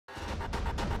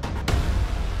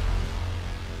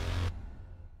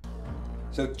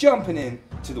So jumping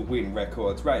into the win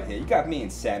records right here, you got me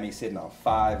and Sammy sitting on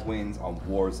 5 wins on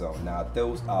Warzone. Now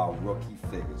those are rookie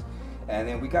figures. And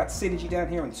then we got Synergy down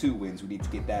here on 2 wins. We need to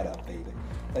get that up, baby.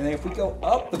 And then if we go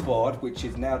up the board, which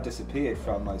has now disappeared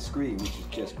from my screen, which is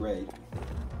just great.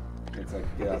 Looks like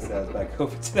we get ourselves back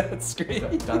over to that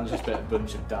screen. Dan's just been a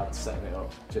bunch of dads setting it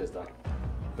up. Cheers, Dan.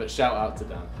 But shout out to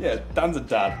Dan. Yeah, Dan's a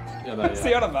dad. Yeah, no,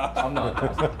 See on about. I'm not a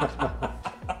dad.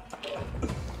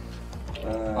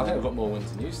 I think I've got more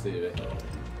wins than you, Stevie.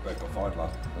 I've got 5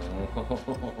 left. Come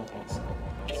on.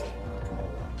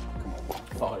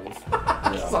 5.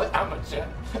 Yeah. It's like amateur.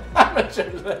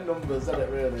 Amateur numbers, isn't it,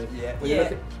 really?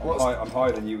 Yeah. I'm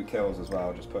higher than you with kills as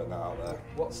well, just putting that out there.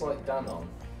 What's like Dan on?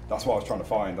 That's what I was trying to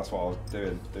find, that's what I was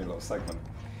doing a little segment.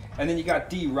 And then you got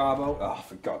D Rabo. Oh,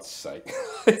 for God's sake.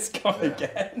 It's gone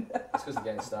again. It's because the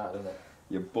game started, isn't it?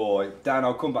 Your boy. Dan,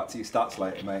 I'll come back to your stats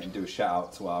later, mate, and do a shout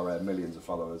out to our millions of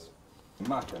followers.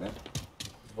 Mac, innit?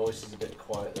 The voice is a bit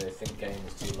quiet, they think game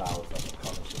is too loud, that's what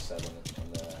Connor just said on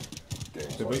the...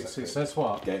 It says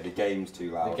what? The game's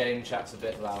too loud. The game chat's a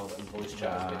bit loud and voice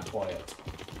chat is a bit quiet.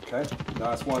 Okay,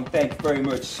 nice one. Thank you very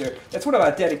much, sir. That's one of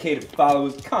our dedicated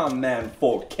followers,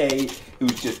 Conman4K,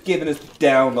 who's just giving us the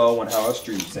down low on how our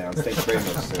stream sounds. Thank you very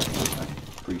much, sir.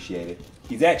 Appreciate it.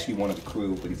 He's actually one of the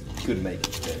crew, but he's good at making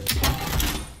mistakes.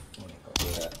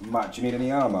 Matt, do you need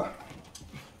any armour?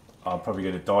 I'm probably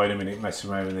going to die in a minute messing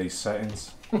around with these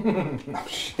settings. Oh,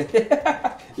 shit.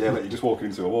 Yeah, like you're just walking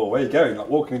into a wall. Where are you going? Like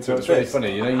walking into a It's really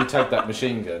funny, you know, you take that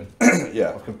machine gun.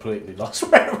 Yeah. I've completely lost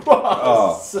where it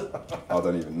was. Oh, I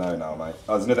don't even know now, mate.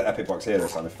 Oh, there's another epic box here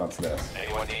this time if you fancy this.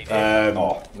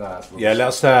 Yeah, let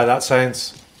us know how that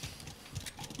sounds.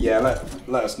 Yeah,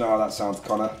 let us know how that sounds,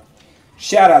 Connor.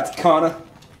 Shout out to Connor.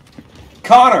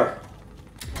 Connor!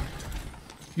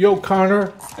 Yo,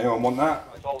 Connor. Anyone want that?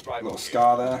 Little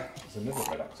scar there. There's another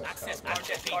red access card.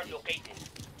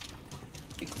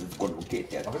 I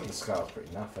think the scar's pretty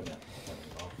naff, isn't it?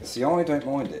 See, I don't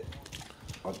mind it.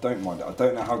 I don't mind it. I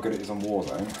don't know how good it is on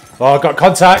Warzone. Oh, I got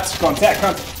contact. Contact.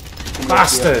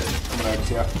 Bastard. Coming over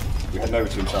to you. We're heading over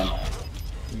to him, Sam.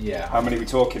 Yeah. How many are we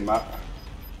talking, Matt?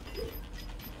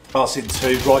 Passing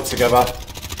 2 right together.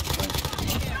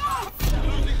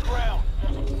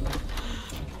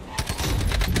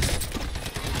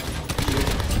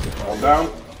 One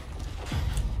down.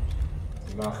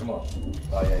 You mark him up?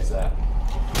 Oh yeah, he's there.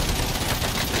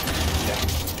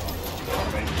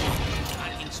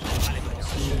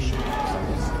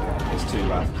 There's 2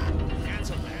 left.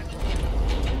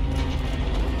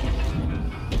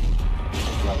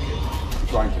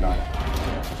 Flanking out.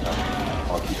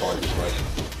 I'll keep eyes this way.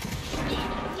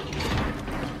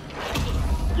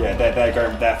 Yeah,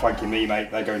 they're flanking me, mate.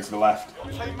 They're going to the left.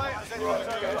 Right,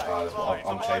 okay,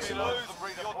 I'm chasing them.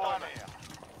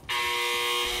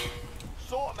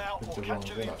 The wrong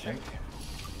thing, I think.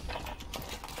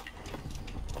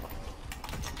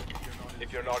 If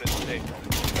you're not in the safe,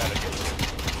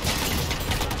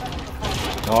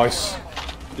 Nice.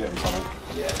 Get him, Connor.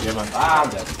 Yeah, man. Ah, I'm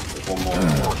dead. There's one more.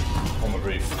 On the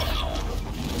roof.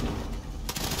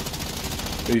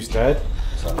 Who's dead?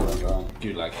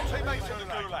 Gulag.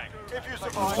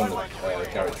 On the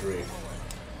garage roof.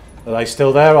 Are they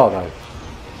still there, are they?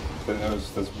 Then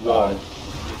there's one.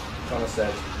 Connor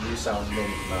said, you sound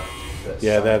numb, Matt.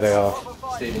 Yeah, there they are.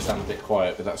 Stephen sounds a bit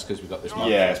quiet, but that's because we've got this mic.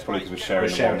 Yeah, it's probably because we're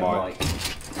sharing a mic.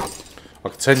 I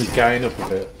can turn your gain up a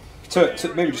bit.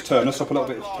 Maybe just turn us up a little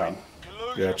bit if you can.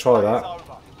 Yeah, try that.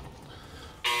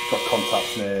 Got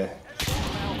contacts near.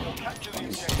 I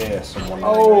can hear someone.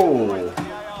 Oh!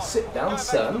 Sit down,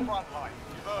 son.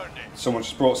 Someone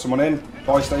just brought someone in.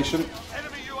 Buy station.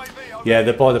 Yeah,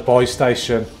 they're by the buy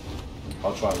station.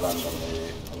 I'll try and land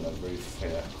on the roof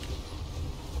here.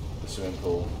 The swimming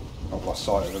pool. I've lost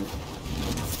sight of him.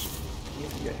 You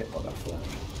can get hit by that flash.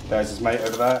 There's his mate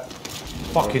over there.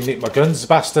 Fucking nick my guns,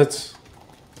 bastards.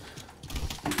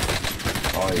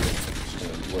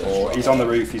 Or he's on the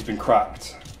roof, he's been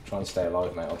cracked. Try and stay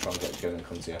alive, mate. I'll try and get a gun and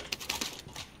come to you. At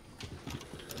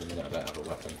the minute I don't have a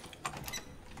weapon.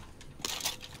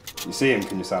 You see him,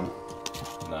 can you, Sam?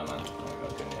 No, man. I ain't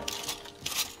got a gun yet.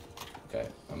 Okay,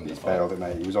 I'm in He's the fight. bailed it,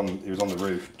 mate. He was on the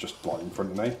roof, just like in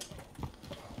front of me.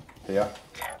 Here.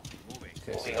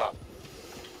 Okay, so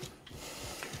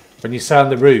When you say on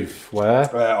the roof, where?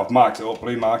 I've marked it up,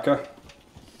 blue marker.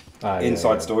 Ah,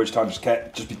 Inside yeah. storage time.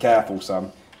 Just be careful,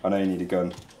 Sam. I know you need a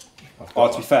gun.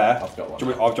 I've To be fair, I've got one. do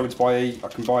you want me to buy? I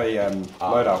can buy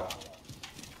loadout.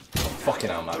 Fucking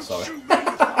hell, man. Sorry.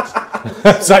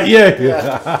 Is that you?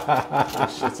 Yeah.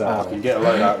 Shit You out. can get a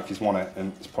loadout if you want it,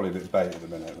 and it's probably a bit bait at the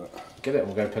minute. But Get it.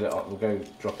 We'll go put it up. We'll go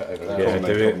drop it over there. Yeah, cover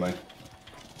me, do it. cover me.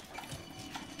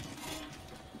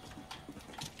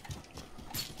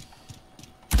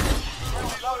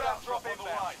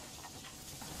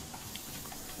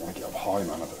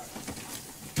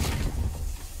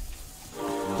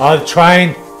 Oh, the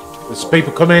train. There's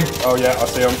people coming. Oh yeah, I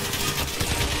see them.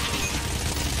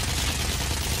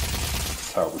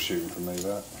 Terrible shooting from me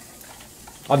there.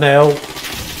 I nail.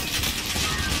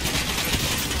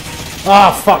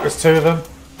 Ah, fuck, there's 2 of them.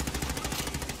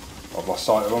 I've lost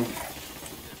sight of them.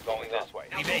 Going this way.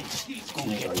 Oh,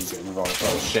 he's getting revived.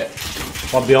 Oh shit.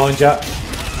 One behind you.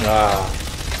 Ah,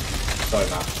 Sorry,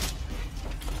 man.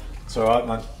 it's alright,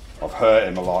 man. I've hurt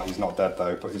him a lot. He's not dead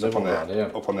though, but he's up on Another the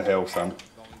one, yeah. up on the hill, Sam.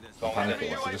 I'm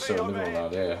panicking. I just saw another one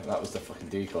around here. That was the fucking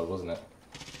decoy, wasn't it?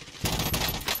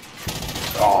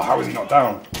 Oh, how is he not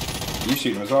down? You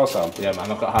shoot him as well, Sam. Yeah,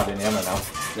 man. I've got hardly any ammo now.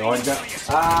 Behind you.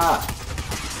 Ah!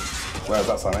 Where's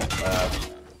that, Sammy?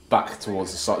 Back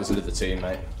towards the side. There's another team,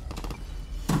 mate.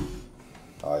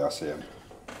 Oh, yeah, I see him.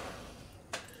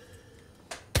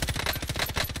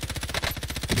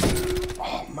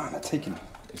 Oh man, they're taking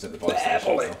He's at the buy bare station.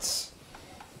 bullets.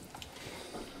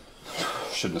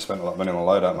 Shouldn't have spent all that money on a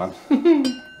loadout,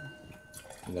 man.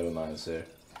 Never mind, sir.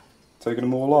 Taking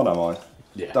them all on, am I?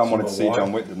 Yeah. Dan wanted to see why?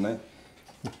 John Wick, didn't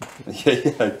he?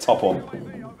 yeah, top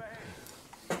on.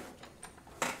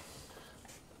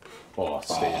 Oh,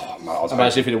 Steve. Oh, man, I was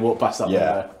Imagine if he'd have walked past that one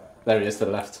Yeah. there. There he is to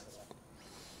the left.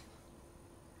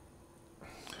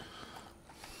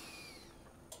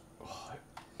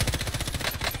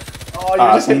 Oh, you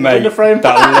just hit the mate, window frame.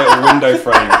 that little window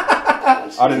frame.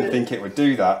 I didn't think it would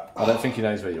do that. I don't think he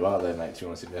knows where you are there, mate, to be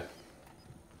honest with you.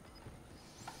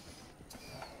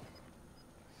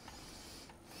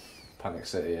 Panic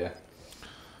City, yeah.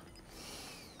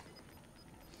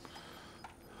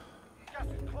 Gas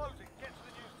is closing. Get to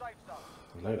the new safe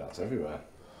zone. No, that's everywhere.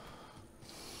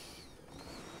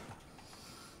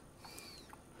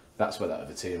 That's where that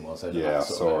other team was. Over Yeah, I that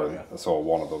sort of saw area. him. I saw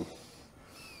one of them.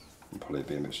 I'm probably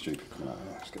being a bit stupid coming out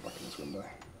here. Let's get back in this window.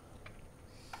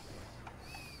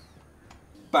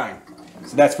 Bang.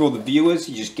 So that's for all the viewers.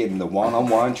 You just give them the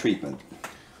one-on-one treatment.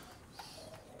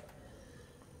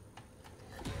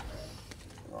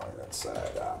 Right, that's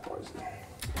that poison.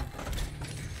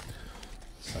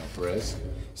 South Res.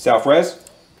 South res.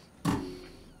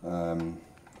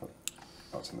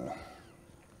 What's in there?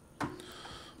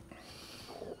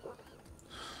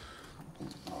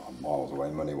 Oh, miles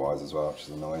away money-wise as well, which is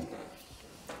annoying.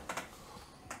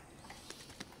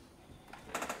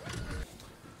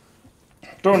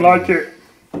 Don't like it.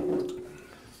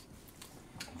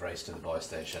 Race to the buy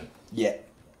station. Yeah.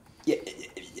 Yeah.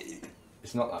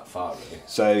 It's not that far, really.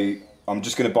 So I'm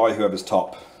just going to buy whoever's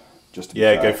top. Just to be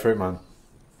Yeah, fair. go for it, man.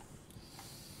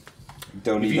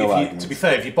 Don't If need you, no if you, arguments. to be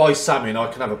fair, if you buy Sammy, and I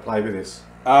can have a play with this.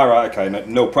 All right, okay,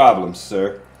 no problem,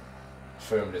 sir.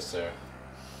 Firm this, sir.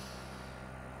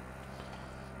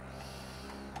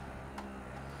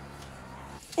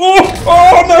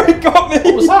 Oh no, he got me!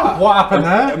 What was that? What happened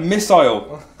A there?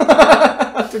 missile.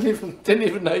 I didn't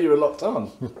even know you were locked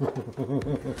on.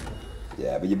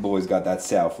 Yeah, but your boy's got that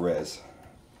self res.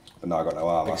 But no, I got no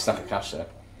armor. Big stack of cash there.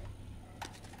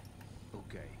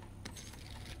 Okay.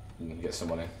 You can get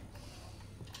someone in.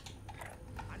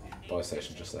 Buy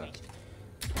station just there.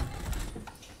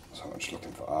 So I'm just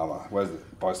looking for armor. Where's the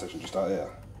buy station? Just out here.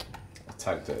 I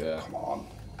tagged it, yeah. Come on.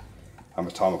 How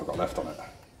much time have I got left on it?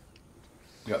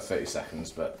 You got 30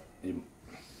 seconds, but you,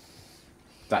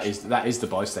 that is the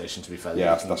buy station, to be fair.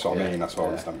 Yeah, You can- that's what I yeah, mean. That's why I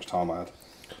yeah. was how much time I had.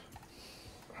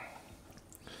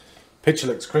 Picture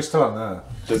looks crystal on there.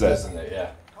 Does it? Doesn't it?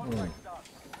 Yeah.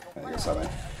 There you go, Sammy.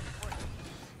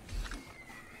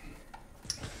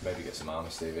 Maybe get some armor,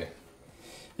 Stevie.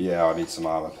 Yeah, I need some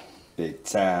armor. Big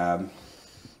time.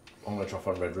 I'm gonna drop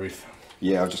on Red Roof.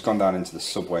 Yeah, I've just gone down into the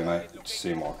subway, mate. Just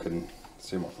seeing what I can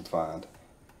find.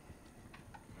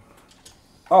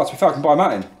 Oh, to be fair, I can buy a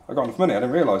mountain. I got enough money. I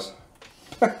didn't realise.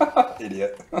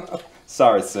 Idiot.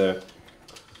 Sorry, sir.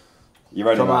 You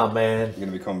ready? Come man? on, man. You're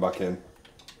gonna be coming back in.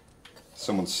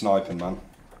 Someone's sniping, man.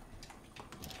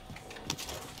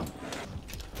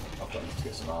 I've got to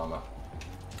get some armor.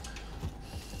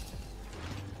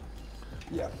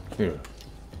 Yeah. Here.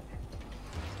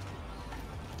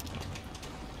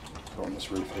 Got on this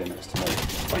roof here next to me.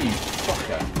 What you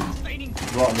fucker?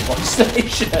 Right on the buy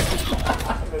station.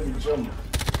 Made me jump.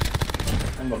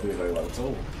 I'm not doing very well at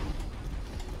all.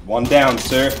 One down,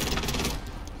 sir.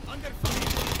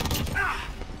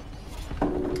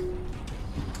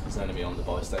 There's an enemy on the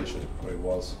buy station where he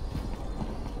was.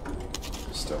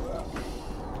 Still there.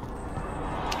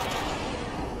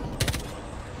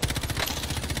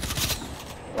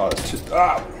 Oh, there's just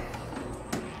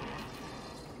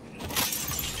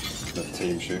Another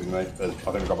team shooting me. I think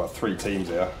we've got about 3 teams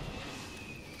here.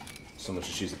 Someone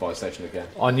just used the buy station again.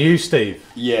 On you, Steve.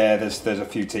 Yeah, there's a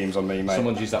few teams on me, mate.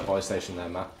 Someone's used that buy station there,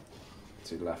 Matt.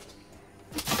 To the left.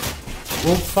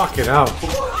 Oh, fucking hell.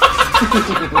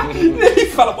 Nearly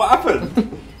fell off. What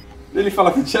happened? Nearly fell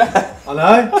off the chair. I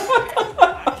know.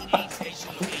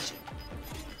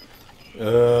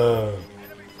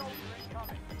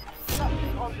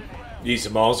 You're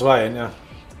some miles away, ain't you?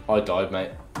 I died, mate.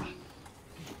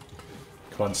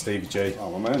 Come on, Stevie G.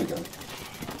 Oh, I'm only going.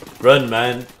 Run,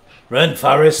 man. Run,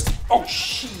 Forrest. Oh,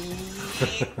 shit.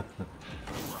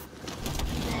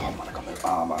 Oh, man, I got no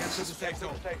armor. This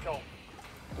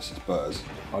is Buzz.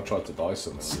 I tried to buy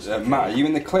something. Matt, are you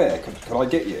in the clear? Can I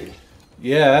get you?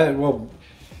 Yeah, well,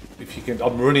 if you can.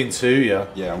 I'm running to you.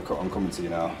 Yeah, I'm coming to you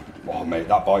now. Oh, mate,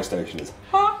 that buy station is.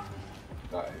 That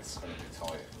is going to be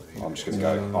tight. I'm just going to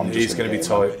go. He's going to be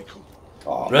tight.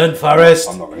 Oh, Run, Forrest.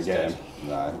 I'm not going to get him.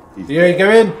 No. You ain't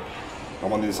going?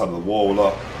 I'm on the other side of the wall,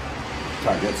 look.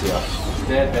 Can't get to you. He's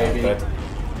dead, baby. Dead.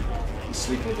 He's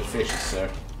sleeping with the fishes, sir.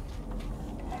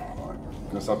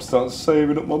 Guess I'm starting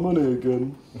saving up my money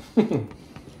again. I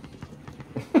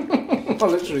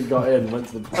literally got in, went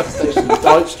to the buy station, and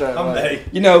died straight away.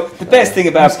 You know, the best thing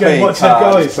about playing watch them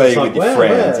cards guys, is playing it's with like, your where,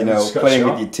 friends, where? you know, Just got playing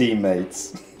shot. with your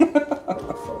teammates.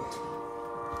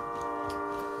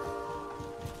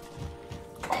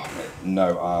 Oh, mate,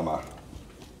 no armour.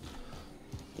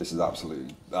 This is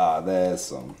absolutely... there's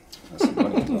some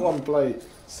money. One plate.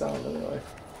 Sound anyway.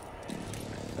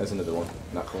 There's another one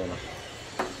in that corner.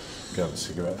 Go have a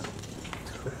cigarette.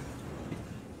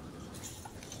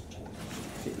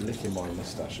 Keep licking my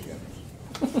moustache again.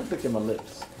 Licking my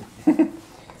lips.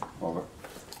 Well,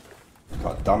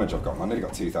 God, damage I've got, man. I nearly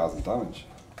got 2,000 damage.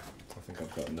 I think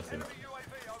I've got nothing.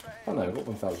 Oh no, I've got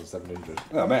 1,700.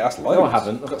 Oh, mate, that's loads. No, I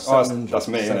haven't. I've got 700. that's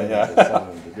me, innit? Yeah.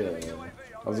 700, yeah.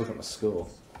 I was looking at my score.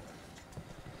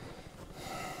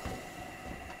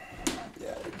 Yeah,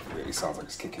 it really sounds like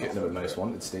it's kicking off. Getting the most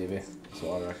wanted, Stevie. That's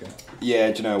what I reckon. Yeah,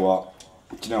 do you know what?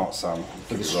 Sam?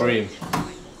 For the stream.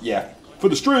 Yeah, for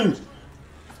the stream!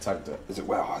 I've tagged it. Is it,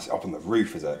 well, is it up on the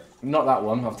roof, is it? Not that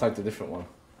one, I've tagged a different one.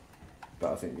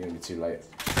 But I think you're going to be too late.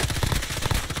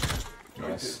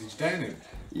 Nice. He's down in.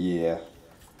 Yeah.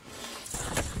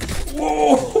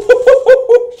 Whoa!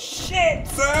 Shit,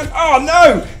 son! Oh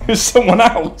no! It was someone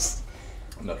else!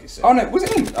 Lucky sick. Oh no, was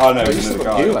it him? Oh no, it You've was still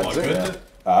another got guy. gulags, haven't you?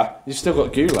 Ah? You've still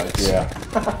got gulags. Yeah.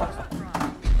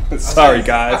 Sorry,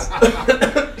 guys.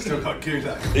 Still got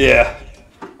gulags. Yeah.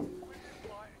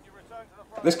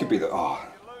 This could be the. Oh.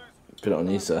 Put it on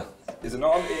you, sir. Is it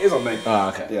not on? It is on me.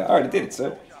 Ah, okay. Yeah, I already did it,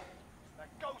 sir.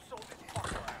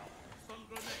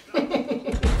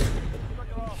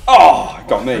 Oh, it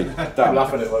got me. I'm Damn.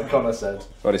 laughing at what Connor said.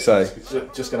 What did he say?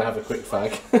 Just going to have a quick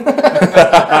fag.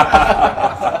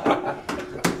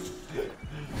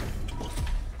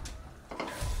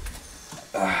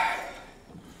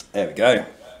 There we go.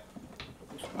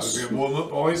 Have a good warm up,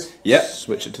 boys. Yep.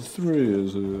 Switch it to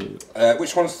threes.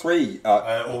 Which one's 3?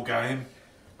 All game.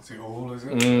 Is it all, is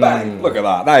it? Bang! Look at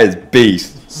that. That is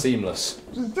beast. Seamless.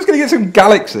 Just gonna get some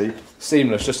Galaxy.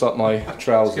 Seamless, just like my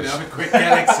trousers. Gonna have a quick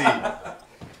galaxy.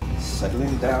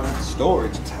 Settling down in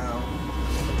Storage Town.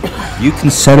 You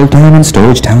can settle down in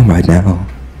Storage Town right now.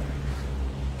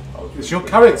 Has your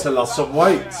character lost some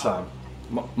weight, Sam?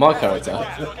 My character?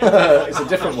 It's a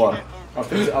different one. I've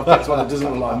picked one that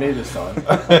doesn't look like me this time.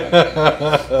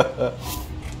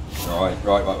 Right.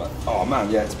 Oh man,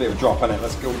 yeah, it's a bit of a drop, isn't it?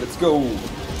 Let's go.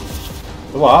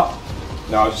 The what?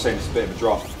 No, I was just saying it's a bit of a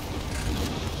drop.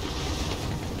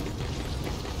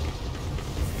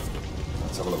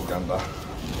 Let's have a little gander.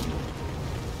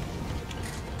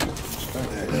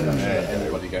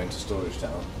 Anybody going to Storage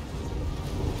Town?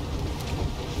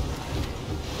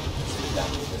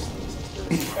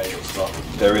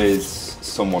 There is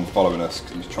someone following us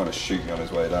because he's trying to shoot me on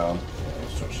his way down.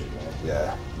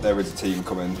 Yeah, there is a team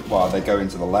coming. Well, they go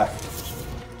into the left.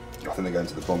 I think they go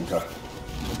into the bunker.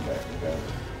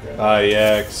 Oh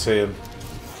yeah, I can see him.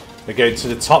 They're going to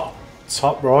the top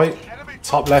right,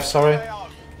 top left. Sorry.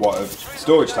 What, of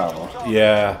Storage Town? Or?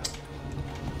 Yeah.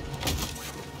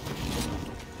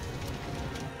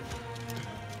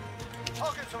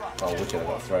 Oh, wicked, I've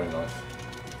got a throwing knife.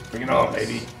 Bring it on,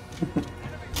 baby.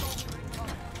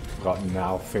 Got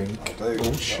now, think.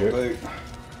 Oh shit.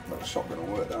 That shotgun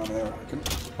will work down there, I reckon.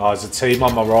 Oh, there's a team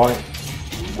on my right.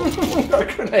 Got a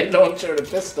grenade launcher and a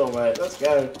pistol, mate. Let's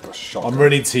go. Got a shotgun. I'm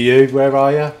running to you. Where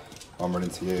are you? I'm running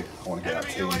to you. I want to get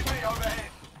that team.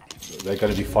 They're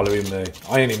going to be following me.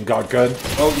 I ain't even got a gun.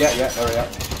 Oh, yeah, there we are.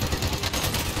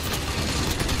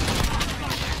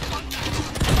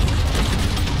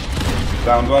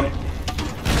 Down one.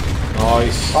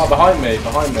 Nice. Oh, behind me.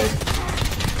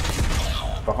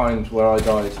 Behind where I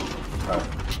died. Oh.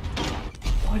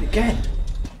 Died again.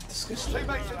 Disgusting.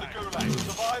 I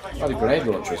had a grenade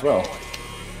launcher as well.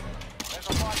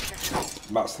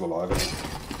 Matt's still alive, isn't he?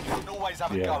 You can always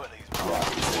have a Yeah. go at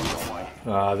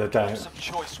these. They don't. Some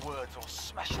choice words or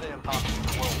smash their opponents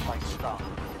with well-played stuff.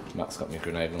 Matt's got me a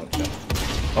grenade launcher.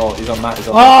 Oh, he's on Matt. He's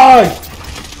on Oh!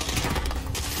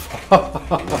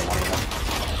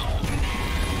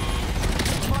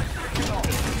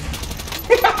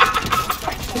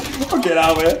 Get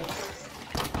out of here.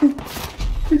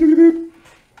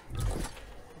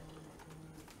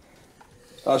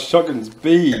 That shotgun's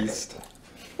beast.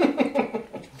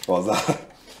 What was that?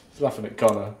 He's laughing at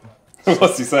Connor.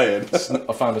 What's he saying?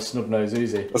 I found a snub nose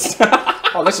Uzi.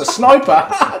 Oh, that's a sniper!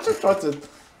 I just tried to.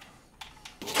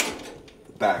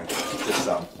 Bang. Just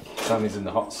some. Sammy's in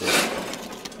the hot seat.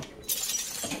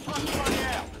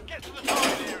 Get to the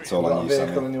target area. It's all Got a on you,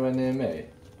 vehicle Sammy. anywhere near me?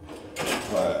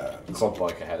 Quad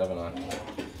bike ahead, haven't I?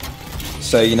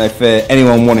 So, you know, for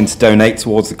anyone wanting to donate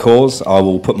towards the cause, I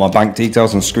will put my bank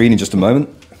details on screen in just a moment.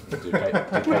 Do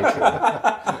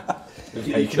Patreon.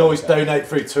 You can always donate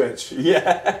through Twitch.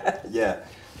 Yeah. Yeah.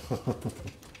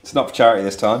 It's not for charity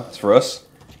this time. It's for us.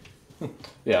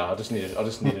 Yeah, I just need a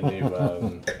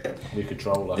new new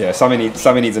controller. Yeah. Sammy needs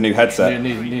a new headset.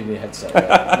 Need a new headset.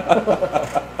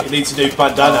 Yeah. You need to do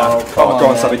bandana. Oh, come Oh, on, go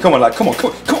on, man. Sammy. Come on, lad. Come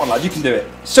on, lad. You can do it.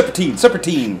 Super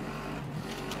team.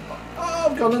 Oh,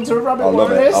 I've gone into a rabbit I love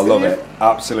warren it. here, I love Steve. it.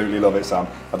 Absolutely love it, Sam.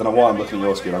 I don't know why I'm looking at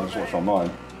your screen. I'm just watching on mine.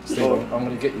 Steve, I'm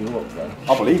going to get you up then.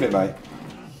 I believe it, mate.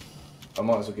 I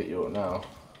might as well get you up now.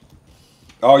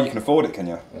 Oh, you can afford it, can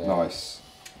you? Yeah. Nice.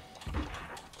 And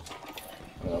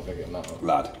then I'll go get Matt up.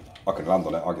 Lad, I can land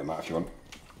on it. I'll get Matt if you want.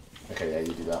 Okay, yeah,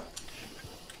 you do that.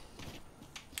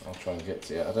 I'll try and get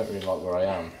to you. I don't really like where I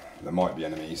am. There might be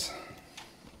enemies.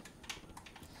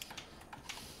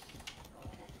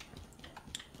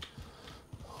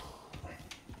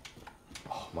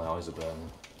 Oh, my eyes are burning.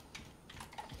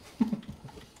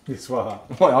 It's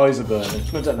what? My eyes are burning.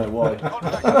 I don't know why.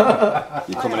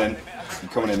 You're coming in.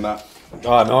 You're coming in, Matt.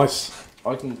 Oh, nice.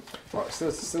 I can. Right,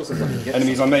 still says I can get.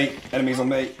 Enemies on me. Enemies on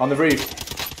me. On the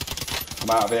roof. I'm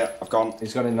out of here. I've gone.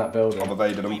 He's gone in that building. I've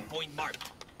evaded them.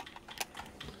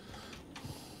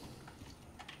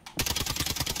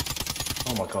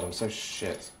 Oh my god, I'm so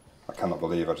shit. I cannot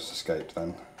believe I just escaped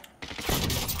then.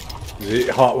 Is it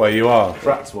hot where you are?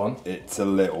 Cracked one. It's a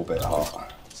little bit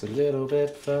hot. It's a little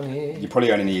bit funny. You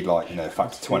probably only need like,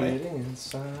 factor 20. Feeling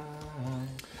inside.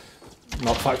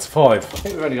 Not factor 5. I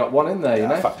think we've only got one in there, you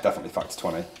know? Definitely factor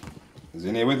 20. Is he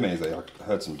in here with me? Is he? I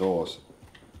heard some doors.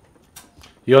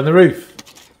 You on the roof?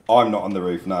 I'm not on the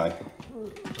roof, no.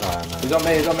 He's on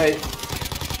me, he's on me.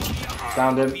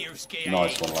 Found him.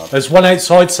 Nice one, lad. There's one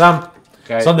outside, Sam.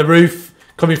 Okay. It's on the roof,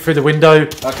 coming through the window.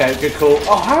 Okay, good call.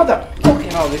 Oh, how the fucking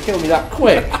hell did they kill me that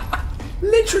quick?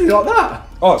 Literally like that.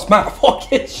 Oh, it's Matt.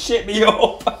 Fucking shit me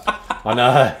up. I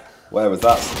know. Where was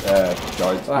that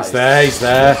guy? That He's is there, he's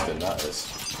there. disgusting, that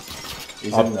is.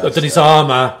 He's in I've there. done his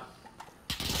armour.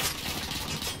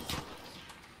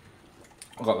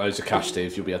 I've got loads of cash,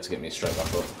 Steve. You'll be able to get me straight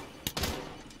back up.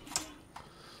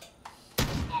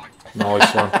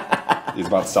 Nice one. He's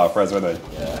about to start Fres, isn't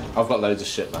he? Yeah. I've got loads of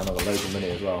shit, man. I've got loads of money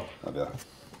as well. Oh, yeah.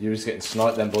 You was getting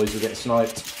sniped then, boys. You were getting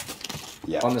sniped.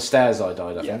 Yeah. On the stairs I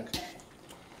died, I Yeah. think.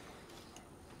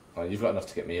 Oh, you've got enough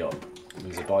to get me up.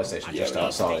 There's a buy station just Yeah,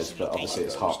 outside, but obviously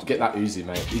it's hot. Get that Uzi,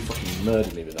 mate. You fucking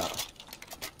murdered me with that.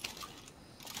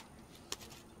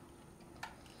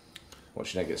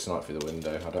 Watch you now get sniped through the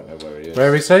window. I don't know where he is.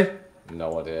 Where is he?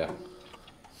 No idea.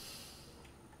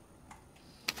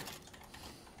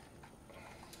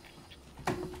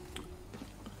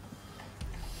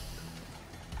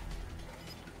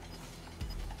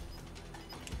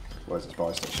 Where's this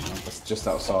buy station? Man? It's just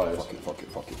outside. Fuck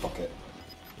it.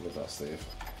 With that, Steve.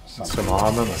 Some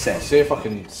armour. See if I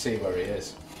can see where he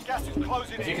is. Gas is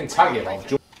closing If you in. can tag him, I'll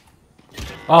jump.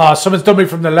 Ah, someone's done me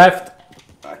from the left.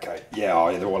 Okay. Yeah, oh,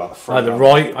 yeah, they're all out the front. The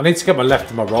right. I need to get my left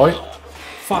and my right.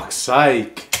 Fuck's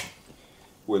sake.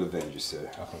 We'll avenge you, sir.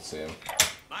 I can see him.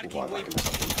 We'll buy back in a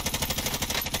second.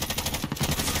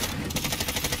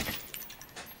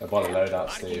 They're by the loadout,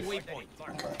 Steve.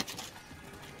 Okay.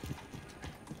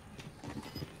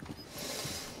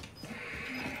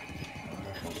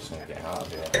 I'm just gonna get out of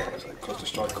here. There's a cluster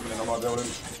strike coming in on my building.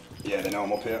 Yeah, they know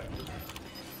I'm up here.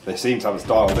 They seem to have us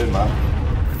dialed in, man.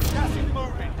 Gas is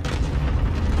moving.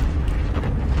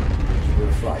 Do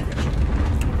a flag.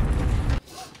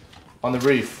 On the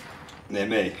roof. Near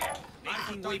me.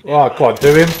 Oh, go on,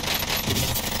 do him.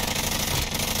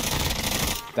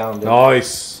 Down there.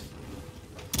 Nice.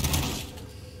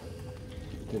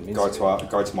 Didn't mean Guy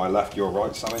to. to my left, your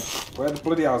right, Sammy. Where the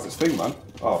bloody hell's this thing, man?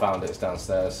 Oh, Found it, it's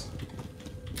downstairs.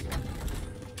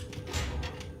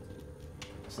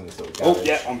 It's in this little oh garage.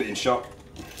 yeah, I'm being shot.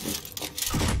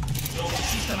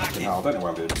 Fucking hell, I don't know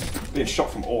where I'm being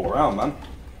shot from all around, man.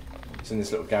 It's in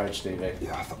this little garage, Stevie.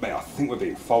 Yeah, mate, I think we're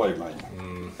being followed, mate.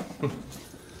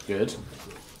 Good.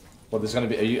 Well, there's going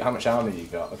to be. How much armor you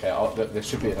got? Okay, there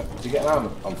should be. Do you get an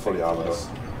armor? I'm fully armoured up.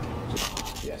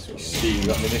 Yes, you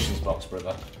got a munitions box,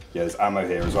 brother. Yeah, there's ammo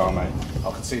here as well, mate.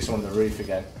 I can see someone on the roof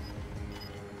again.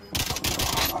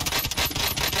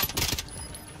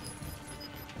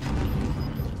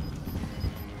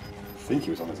 I think he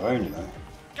was on his own, you know.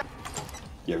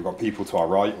 Yeah, we've got people to our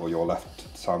right or your left.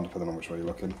 Time depending on which way you're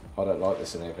looking. I don't like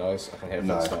this in here, guys. I can hear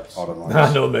footsteps. I don't like Nah,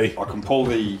 this. not me. I can pull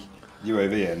the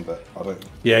UAV in, but I don't.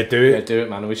 Yeah, do Yeah, it. do it,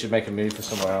 man. We should make a move for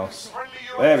somewhere else.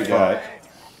 There we go.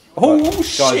 Oh,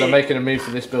 shit! Guys, I'm making a move for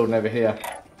this building over here.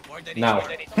 Now.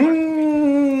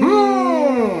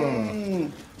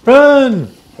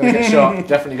 Run! Gonna get shot.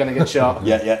 Definitely gonna get shot.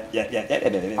 Yeah.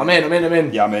 I'm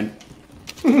in. Yeah, I'm in.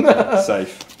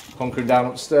 Safe. Conquering down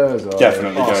upstairs. Or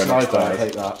Definitely going sniper, upstairs. I'll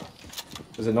take that.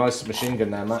 There's a nice machine gun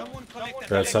there, Matt.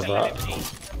 Let's have that.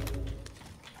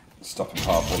 Stopping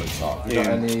power bullets up. You got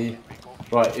any?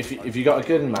 Right, if you got a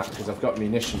gun, Matt, because I've got a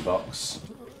munition box.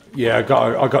 Yeah, I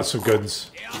got some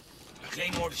guns.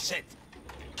 Claymore set.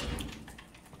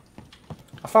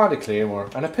 I found a claymore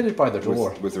and I put it by the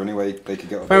door. Was there any way they could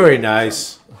get up Very here?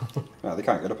 nice. No, they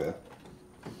can't get up here.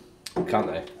 Can't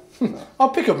they? I'll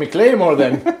pick up my claymore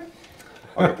then.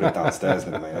 I'm going to put it downstairs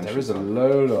then, mate. There is a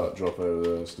low lot drop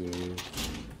over there, Steve.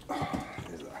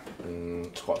 Is there?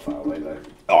 It's quite far away though.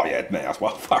 Oh, yeah, mate, that's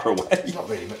well far away. It's not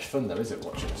really much fun though, is it,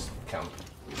 watching this camp?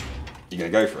 You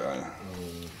going to go for it, are you?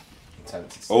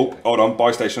 Intense. Oh, hold on,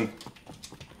 buy station.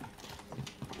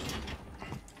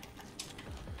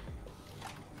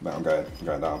 Mate, I'm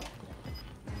going down.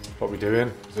 What we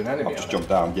doing? Is there an enemy I've just on jumped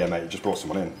down. Yeah, mate, you just brought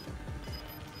someone in. it?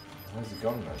 Where's he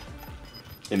gone then?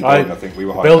 In the building, I think we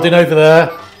were hiding Building out. over there.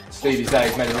 Stevie's there,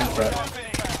 he's made a run for it.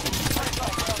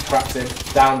 Cracked him,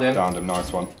 downed him. Downed him,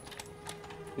 nice one.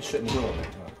 He's shutting the door on me.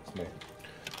 Oh, it's me.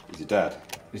 Is he dead?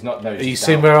 He's not, no, he's Are you down.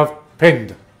 seeing where I've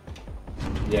pinned?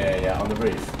 Yeah, on the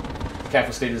roof.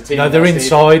 Careful, Steve, there's a team. No, in they're there, Steve.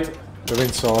 inside. They're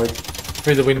inside.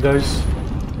 Through the windows.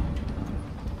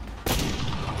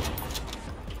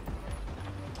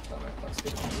 Oh, no, that's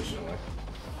good position away.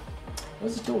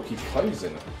 Where's the door keep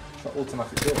closing? It's not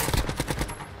automatic door.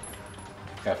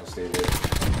 Careful, Steve.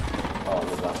 Oh,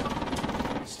 look at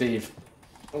that. Steve,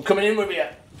 I'm coming in with you.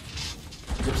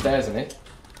 He's upstairs, isn't he?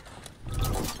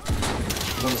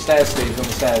 He's on the stairs, Steve. He's on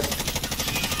the stairs.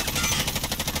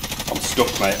 I'm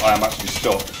stuck, mate. I am actually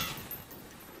stuck.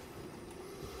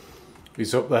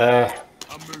 He's up there.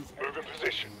 Move in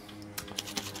position.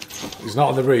 He's not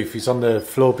on the roof. He's on the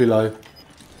floor below.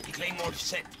 Claymore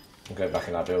set. We'll go back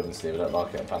in our building, Steve. I don't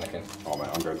like it. I'm panicking. Oh, mate,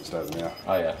 I'm going upstairs in here.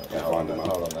 Oh, yeah. Hold on Find him, then. man.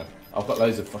 Hold on then. I've got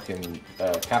loads of fucking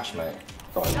cash, mate.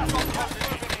 Got him.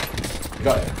 You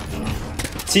got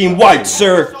it? Team White,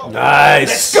 sir. Nice.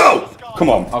 Let's go. Come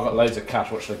on. I've got loads of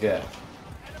cash. What should I get?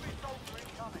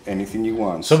 Anything you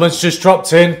want. Someone's just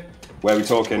dropped in. Where are we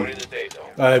talking?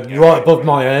 Right above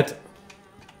my head.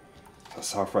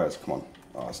 Southwest. Come on.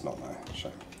 Oh, it's not no.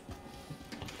 Shame.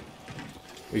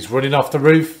 He's running off the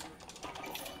roof.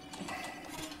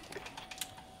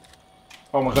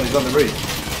 Oh my god, he's on the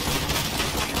roof.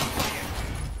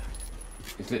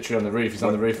 He's literally on the roof. He's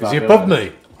on the roof. of Is our he above building.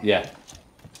 me? Yeah.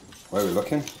 Where are we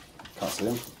looking? Can't see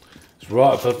him. He's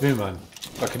right above me, man.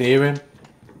 I can hear him.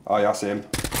 Oh, yeah, I see him.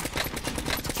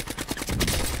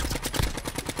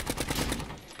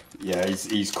 Yeah,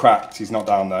 he's cracked. He's not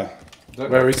down though.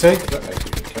 Where is he? I don't know if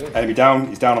you can kill him. Enemy down.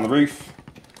 He's down on the roof.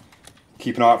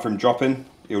 Keep an eye out for him dropping.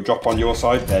 He'll drop on your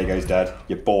side. There he goes, dead.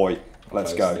 Your boy.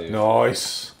 Let's go. Steve.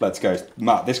 Nice. Let's go.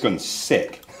 Matt, this gun's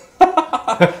sick.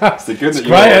 It's the gun that you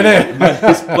great, want, isn't it? mate.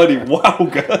 It's bloody wow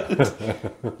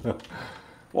good.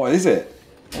 What is it?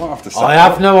 I might have to set I that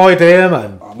have up. no idea,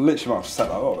 man. I literally might have to set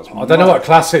that up. That's I don't know what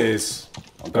class it is,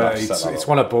 I'm gonna have but to set that it's up.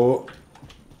 one I bought.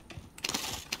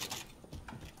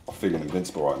 I'm feeling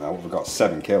invincible right now. We've got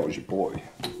 7 kills, your boy.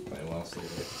 Very well,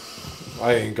 Steve.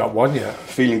 I ain't got one yet.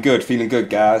 Feeling good,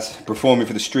 guys. Performing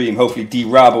for the stream. Hopefully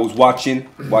D-Rabo's watching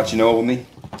over me.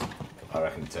 I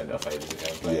reckon he turned it off ages ago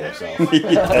and played Yeah. himself.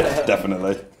 Yeah,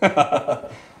 definitely.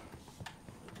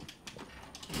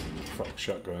 Fuck,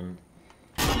 shotgun.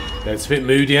 Yeah, it's a bit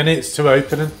moody, and it's too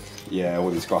opening. Yeah, all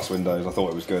these glass windows. I thought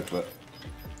it was good, but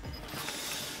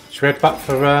Should we head back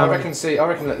for? I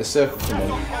reckon let the circle come in.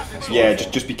 That's what yeah, I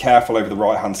think. just be careful over the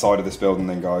right-hand side of this building,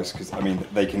 then, guys, because I mean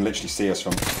they can literally see us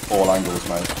from all angles,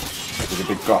 mate. There's a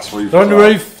big glass roof. They're on as the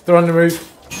well. roof. They're on the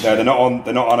roof. No, they're not on.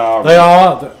 They're not on our. They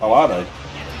are. Oh, are they?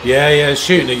 Yeah,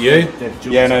 shooting at you. They've jumped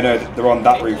Yeah, no, they're on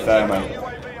that roof there, mate.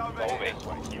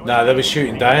 No, they were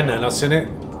shooting down then. I seen it.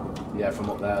 Yeah, from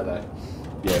up there though.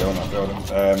 Yeah, they're on that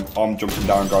building. I'm jumping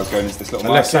down, guys, going into this little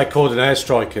Unless market. they called an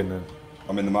airstrike in then.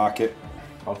 I'm in the market.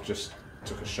 I've just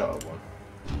took a shot at one.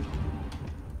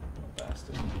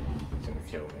 Bastard. He's gonna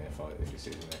kill me if he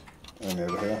sees me. Only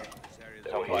over here.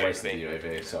 I wasted the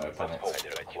UAV, so I panicked.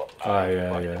 Oh,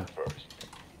 yeah.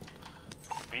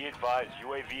 Be advised,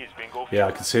 UAV is being go. Yeah,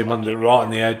 I can see him under right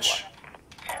on the edge.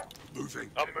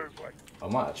 I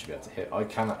might actually be able to hit. I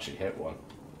can actually hit one.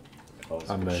 If I was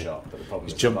a And good me. shot, but the problem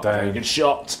He's is jumped I'm not a very down. good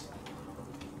shot.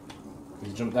 Has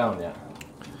he jumped down yet?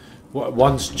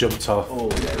 One's jumped off. Oh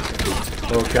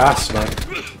yeah. Oh, gas, man.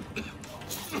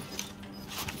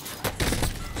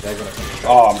 They're gonna come.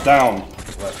 Oh, I'm down.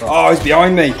 Oh, he's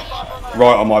behind me.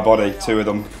 Right on my body, 2 of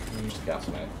them. Use the gas,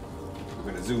 mate. We're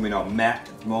going to zoom in on Matt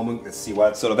at the moment. Let's see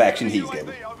what sort of action he's getting.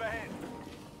 We've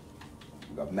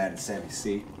got Matt and Sammy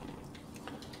C.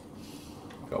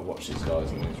 Gotta watch these guys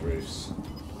on these roofs.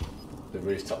 The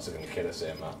rooftops are gonna kill us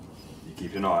here, Matt. You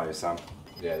keep an eye on Sam.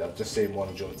 Yeah, I've just seen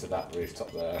one jump to that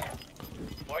rooftop there.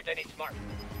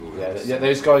 Yeah,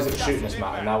 those guys that were shooting us,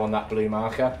 Matt, are now on that blue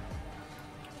marker.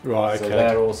 Right, So okay.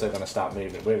 they're also going to start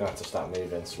moving. We're going to have to start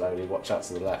moving slowly. Watch out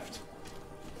to the left.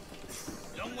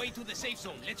 Long way to the safe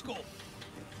zone. Let's go.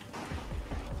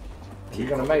 You're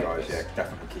going to make Guys, this. yeah,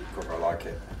 definitely keep cover. I like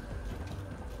it.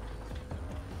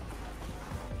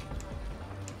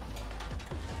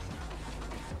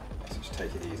 So just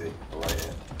take it easy. Away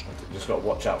here. Just got to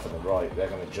watch out for the right. They're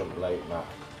going to jump late, Matt.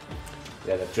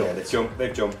 Yeah, they've jumped. Yeah,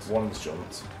 they've jumped. One's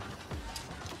jumped.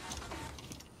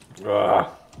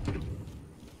 Ah.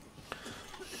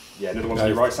 Yeah, another one's on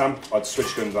your right, Sam. I'd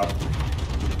switch guns up.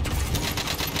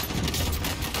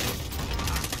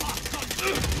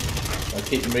 Now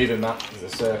keep moving, Matt.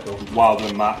 There's a circle. Well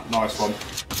done, Matt. Nice one.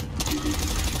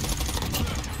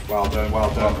 Well done, well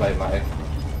Well done. played, Matty.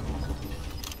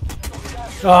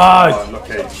 Ah, Oh,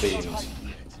 lucky. Beams.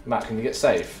 Matt, can you get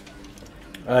safe?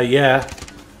 yeah.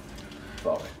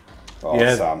 Fuck. Oh,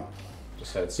 Yeah. Sam.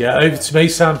 Just heard Yeah, over to me,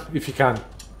 Sam, if you can.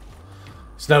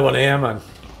 There's no one here, man.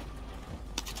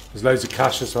 There's loads of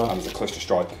cash as well. And there's a cluster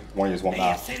strike. One of you want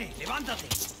that.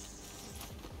 Levántate.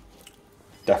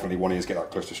 Definitely one of you get that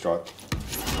cluster strike.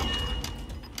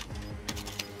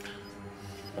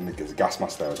 And there's a gas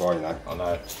mask there as well, you know. I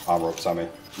know. Armour up, Sammy.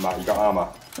 Matt, you got armour?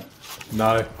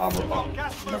 No. Armour up. You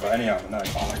not got any armour? No.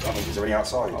 Oh my god, is there any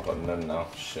outside? I've got none now.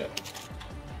 Shit.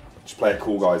 Just play it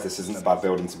cool, guys. This isn't a bad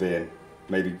building to be in.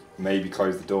 Maybe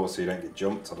close the door so you don't get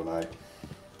jumped. I don't know.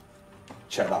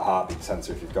 Check that heartbeat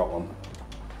sensor if you've got one.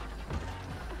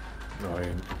 Right.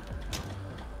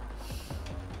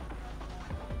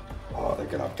 Oh, they're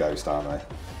gonna have ghosts, aren't they?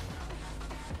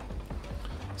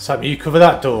 Sam, you cover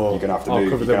that door. You're gonna have to I'll move.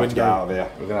 cover You're the gonna have to get out window. of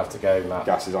here. We're going to have to go, Matt.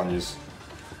 Gas is on yous.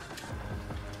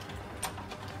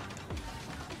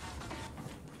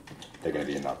 They're gonna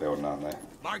be in that building, aren't they?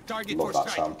 Mark target Love for that,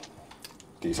 strike. Sam.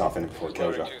 Get yourself in it before it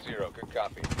kills you. 2-0, good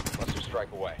copy. Cluster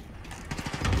strike away.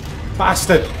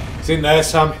 Bastard! It's in there,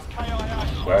 Sam.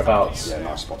 Whereabouts? Yeah,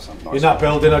 nice spot, Sam. Nice In that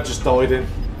building I just died in.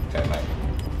 Okay, mate.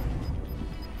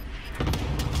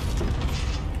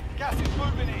 Gas is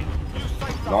moving in. Use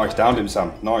safe zone. Nice, downed him,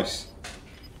 Sam. Nice.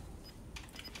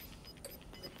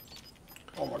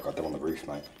 Oh my god, they're on the roof,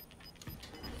 mate.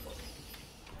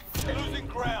 Losing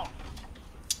ground.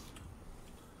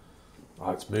 Oh,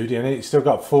 it's moody, isn't it? You've still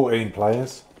got 14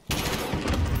 players.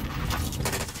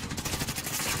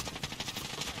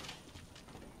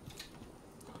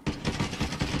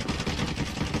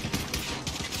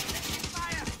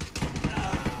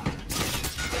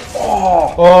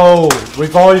 Oh,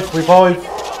 revive, revive.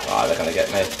 Ah, they're going to get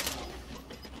me.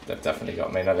 They've definitely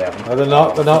got me. No, they haven't. No, they're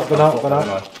not, they're not, they're not, they're Never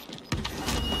not. mind.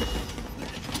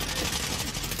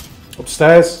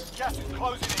 Upstairs. Gas is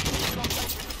closing in. Not taking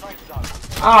the safe zone.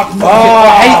 I hate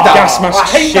that gas mask I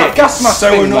hate that gas mask So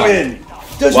thing, man. annoying.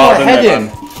 Does Well my done head there, in.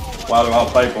 man. Well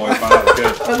played, boys, man. That was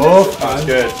good. Oh, That was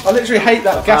good. I literally hate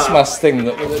that gas mask thing.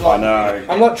 That, I know.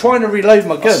 I'm like trying to reload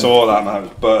my I gun. saw that, man.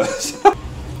 But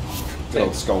good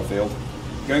old Schofield.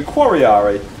 Going quarry,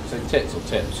 Ari. So tits or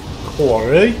tips?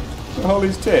 quarry. Hold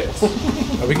his tits.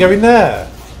 Are we going there?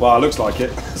 Well, it looks like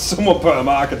it. Someone put a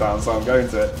marker down, so I'm going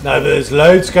to it. No, but there's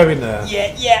loads going there.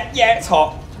 Yeah, it's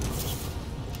hot.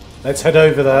 Let's head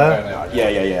over there.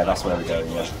 Yeah, that's where we're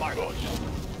going, yeah.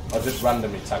 I've just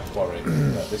randomly tagged quarry.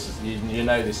 This is you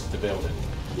know this is the building.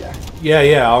 Yeah,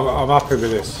 I'm happy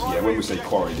with this. yeah, when we say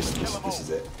quarry, this is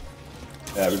it.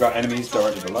 We've got enemies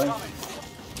directly below.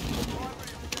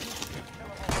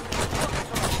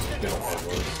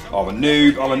 I'm a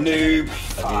noob.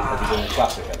 Have you done the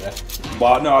classic, have you?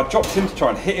 Well, no, I dropped him to try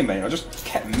and hit him, mate. I just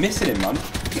kept missing him, man.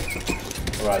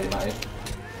 Where are you, Matty?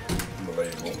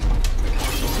 Unbelievable.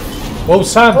 Oh,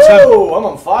 Sam. Oh, I'm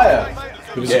on fire.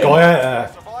 There was a guy out there.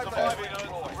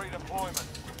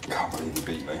 Can't believe he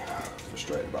beat me.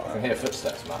 Frustrated about I can that. hear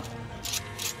footsteps, man.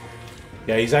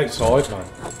 Yeah, he's outside, man.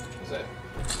 Is it?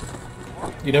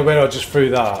 You know where I just threw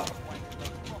that?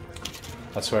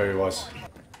 That's where he was.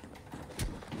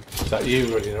 Is that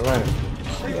you running around?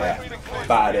 Yeah.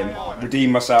 Battered him.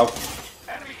 Redeemed myself.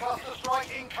 Enemy cluster strike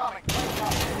incoming.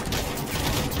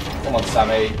 Come on,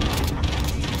 Sammy.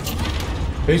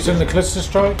 Who's in the cluster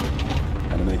strike?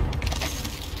 Enemy.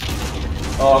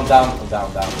 Oh, I'm down. I'm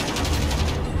down.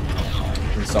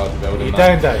 Inside the building. Are you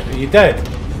man. down, Dave? Are you dead?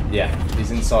 Yeah,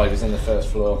 he's inside. He's on the first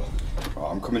floor. Right,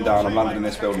 I'm coming down. I'm landing in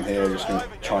this building here. Just going to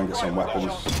try and get some weapons.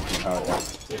 You're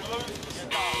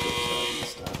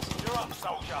up,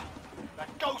 soldier. Now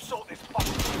go sort this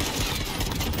fucking.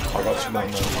 I got some on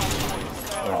there.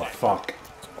 Oh, fuck.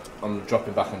 I'm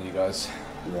dropping back on you guys.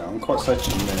 Yeah, I'm quite safe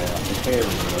in a minute. I can hear him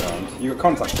around. You got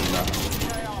contact in that?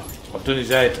 I've done his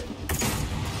head.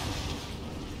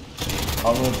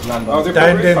 I'm going to land Oh, on. they've got a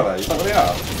Downed roof him. on there. Is that what they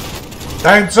are?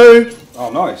 Down two. Oh,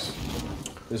 nice.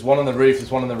 There's one on the roof.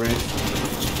 There's one on the roof.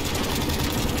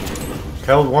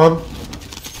 Killed one.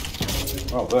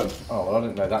 Well done. Oh, well, I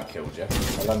didn't know that killed you.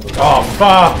 I landed Oh,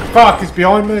 fuck. Fuck, he's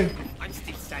behind me. I'm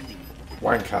still standing.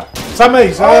 Wanker.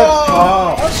 Sammy's there.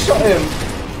 Oh. I shot him.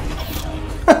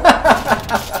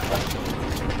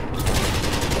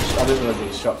 I didn't know that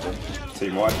he shot him.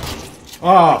 Team white.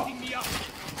 Ah.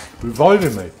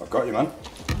 Reviving me. I've got you, man.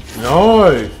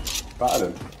 No.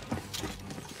 Battered him.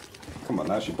 Come on,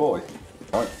 now it's your boy.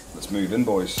 Right, let's move in,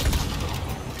 boys.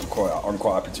 I'm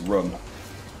quite happy to run.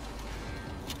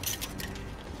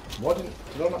 Why did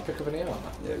I not pick up any armor?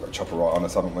 Yeah, we've got a chopper right on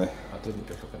us, haven't we? I didn't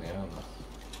pick up any armor.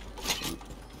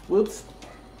 Whoops.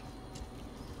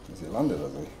 Has he landed,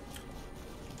 has he?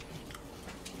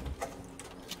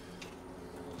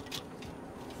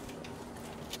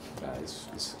 Nah, he's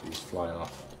flying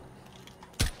off.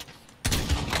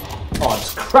 Oh, I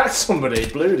just cracked somebody,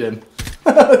 blued him.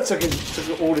 took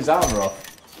all his armor off.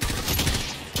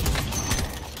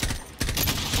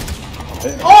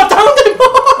 Oh, downed him!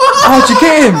 How'd you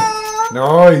get him?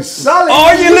 Nice. Sally!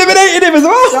 Oh, you eliminated him as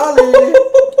well! Sally!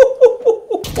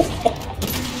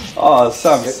 Oh,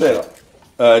 Sam, sick.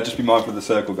 Just be mindful of the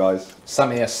circle, guys.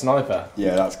 Sammy, a sniper.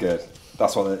 Yeah, that's good.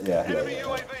 That's what. Yeah.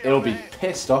 He'll be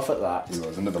pissed off at that. He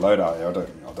was another loadout here. I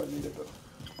don't need it, but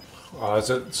Oh, is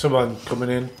it someone coming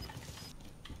in?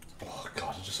 Oh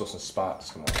god, I just saw some sparks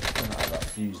come out of that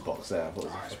fuse box there. I thought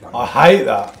it was, I hate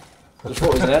that. I just thought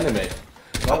it was an enemy.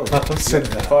 No, I've seen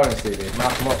that. firing Stevie.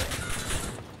 Mark him up.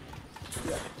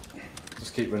 Yeah.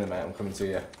 Just keep running, mate. I'm coming to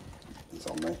you. he's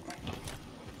on me.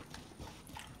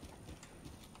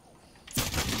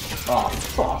 Oh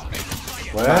fuck!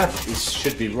 Where? He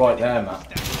should be right there, Matt.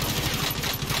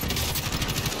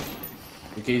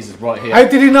 The geezer's right here. How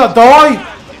did he not die?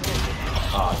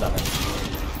 Ah, damn it.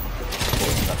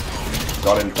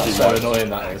 Got him. That's Team so white. annoying,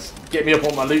 that is. Get me up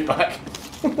on my loot back.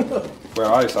 Where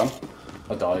are you, Sam?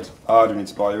 I died. Oh, do we need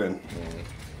to buy you in?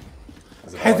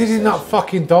 There's a How did he fire not station.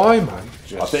 fucking die, man?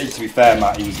 I think, to be fair,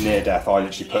 Matt, he was near death. I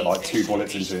literally put like 2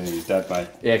 bullets into him and he was dead, mate.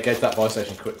 Yeah, get to that fire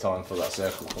station quick time before that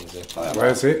circle comes in. I am. Where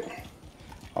is it?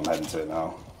 I'm heading to it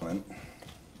now.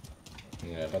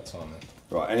 Yeah, bad time, mate.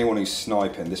 Right, anyone who's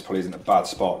sniping, this probably isn't a bad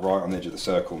spot, right on the edge of the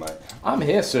circle, mate. I'm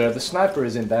here, sir. The sniper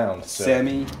is inbound, sir.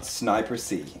 Semi-Sniper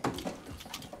C.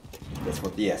 That's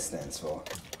what the S stands for.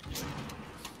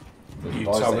 The You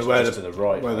fire tell me station's where, just to the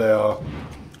right. where they are.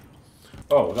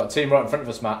 Oh, we've got a team right in front of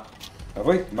us, Matt. Have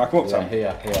we? Mark them up, Yeah, Sam.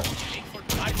 here.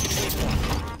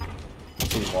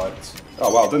 Team wiped.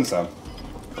 Oh, well done, Sam.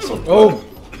 Oh!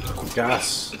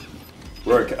 Gas.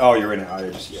 We're okay. Oh, you're in it. Oh,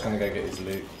 you're just, Just gonna go get his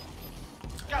loot.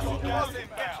 Gas inbound.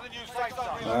 Get to the new safe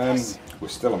zone. We're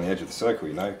still on the edge of the circle,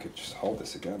 you know. Could just hold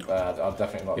this again. I'll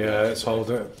definitely not. Yeah, let's hold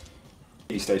it.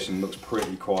 E station looks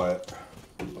pretty quiet.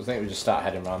 I think we just start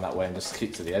heading around that way and just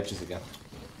keep to the edges again.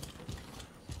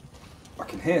 I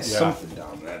can hear something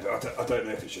down there, but I don't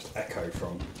know if it's just echo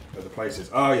from other places.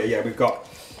 Oh, yeah, we've got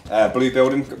blue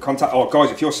building, got contact. Oh,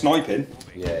 guys, if you're sniping,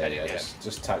 Yeah.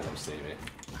 Just tag them, Stevie.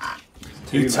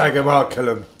 You tag him, I'll kill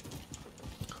him.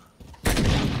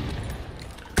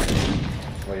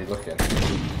 Where are you looking?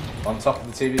 On top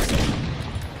of the TV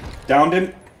set. downed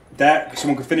him. There,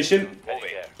 someone could finish him.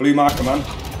 Blue marker, man.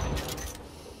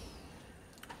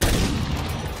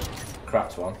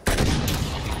 Cracked one.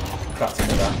 Cracked him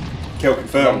with that. Kill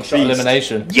confirmed. Long shot Beast.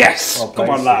 elimination. Yes! Well Come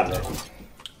played, on, lad. Stevie.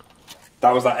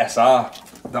 That was that SR.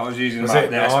 That was using Was that,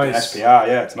 it? the Nice. SPR.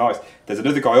 Yeah, it's nice. There's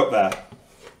another guy up there.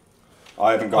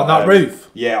 I haven't got On that roof?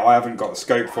 Yeah, I haven't got the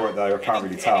scope for it though. I can't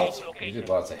really tell. You did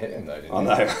like to hit him though, didn't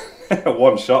I you? know.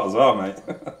 One shot as well, mate.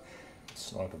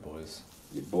 Sniper boys.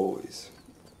 You boys.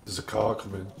 There's a car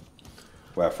coming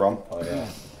Where from? Oh yeah.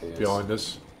 He is. behind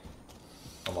us.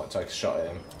 I might take a shot at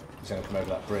him. He's going to come over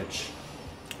that bridge.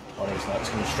 Oh no, he's not. He's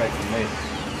coming straight from me.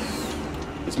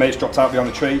 His mate's dropped out behind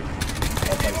the tree.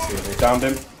 I'll play CV. Downed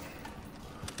him.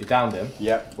 You downed him?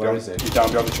 Yeah. Where is he? He's down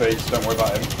behind the tree, so don't worry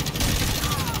about him.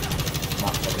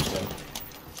 Matt finished him.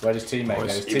 Where'd his teammate go?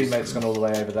 His He was- teammate's gone all the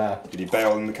way over there. Did he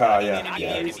bail in the car? Yeah.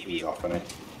 Yeah, he's off, isn't he?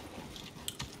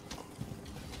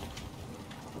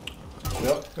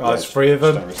 Yep. Oh, there's 3 of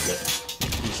Just them. don't risk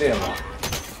it. You see him, Matt?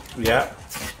 Yeah.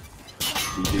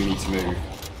 You do need to move.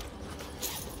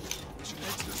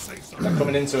 They're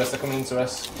coming into us. They're coming into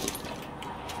us.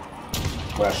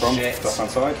 Where from? Shit. Left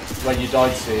hand side? Where you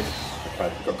died, Steve.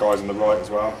 Okay, got guys on the right as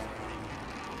well.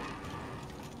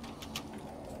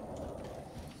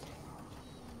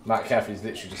 Matt, careful. He's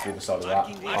literally just the other side of that.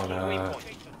 Oh no.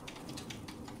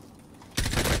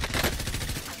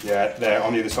 Yeah, they're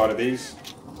on the other side of these.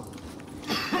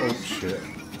 Oh shit.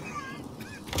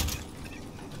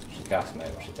 Should gas, mate.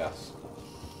 Should gas.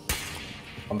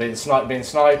 I'm being sniped.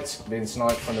 Being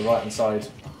sniped from the right hand side.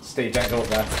 Steve, don't go up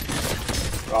there.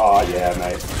 Oh, yeah,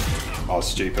 mate. I was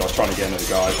stupid. I was trying to get another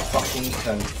guy. Fucking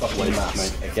Matt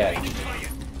again.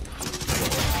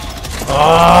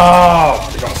 Oh!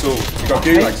 They got us all. We got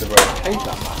gulags everywhere. I hate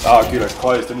that Matt. Oh, gulags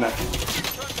closed, didn't it?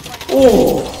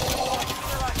 Oh!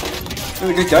 It was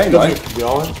a good game, though.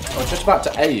 Behind. I was just about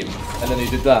to aim, and then he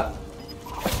did that.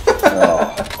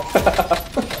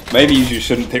 Maybe you just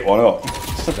shouldn't pick one up.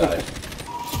 So,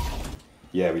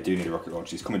 Yeah, we do need a rocket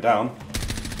launcher. He's coming down.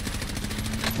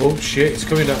 Oh shit, it's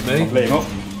coming at me. Lit him up.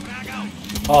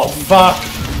 Oh fuck!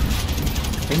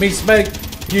 He means me,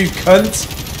 you cunt!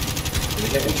 did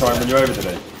he hit him? Try and run you over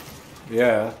today.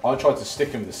 Yeah. I tried to stick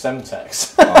him with the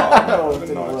Semtex. Oh, that Oh, would it have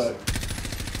been didn't nice. work.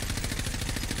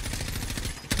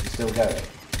 Still going.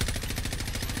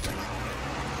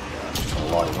 Just trying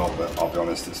to light him up, but I'll be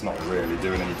honest, it's not really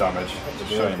doing any damage. It's a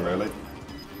shame, really.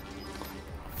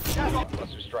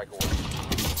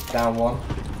 Down one.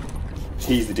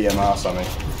 He's the DMR, Sammy.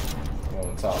 One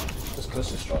on top. Just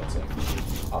cluster striked him.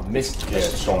 I missed the Yeah,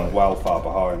 cluster it's gone strike. well far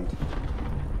behind.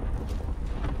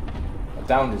 I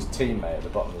downed his teammate at the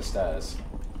bottom of the stairs.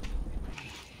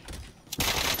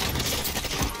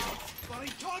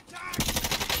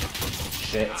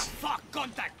 Shit. Fuck,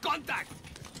 contact, contact!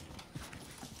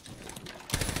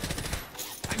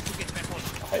 Time to get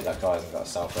weapons. I hate that guy hasn't got a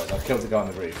self res. I killed the guy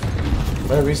on the roof.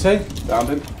 Where is he? Downed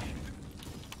him.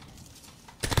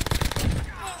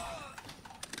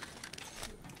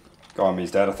 Go on,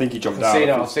 he's dead. I think he jumped down.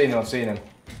 I've seen him.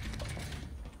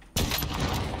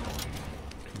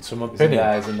 Can someone He's pin in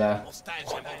there, him? he's in there.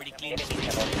 Hostiles have already cleaned the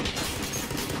area.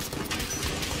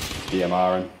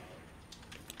 DMRing.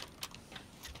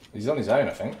 He's on his own,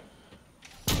 I think.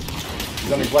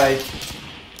 He's on his way.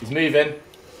 He's moving.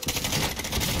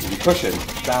 Is he pushing?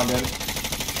 Downed him.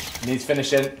 Needs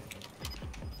finishing.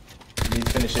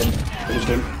 Finished him.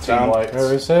 Team Down. wiped.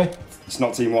 Where is he? It's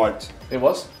not team wiped. It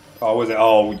was? Oh, was it?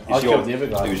 Oh, I killed the other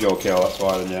guy. It was your kill, that's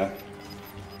why then, yeah.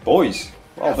 Boys,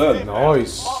 well done.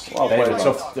 Nice. Well They played, were lads.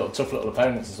 tough little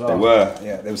opponents as well. They were,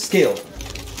 yeah, they were skilled,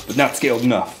 but not skilled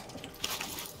enough.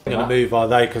 They're gonna move, are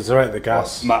they? Because they're at the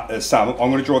gas. Matt, Sam, I'm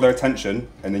going to draw their attention,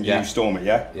 and then Yeah. you storm it,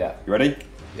 yeah? Yeah. You ready?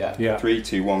 Yeah. Yeah. 3,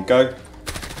 2, 1, go.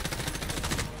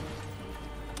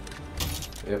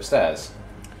 You upstairs?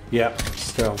 Yeah.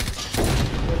 Still.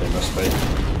 Yeah, they must be.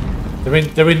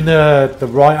 They're in the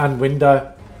right hand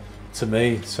window to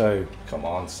me, so Come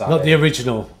on, Sam. not the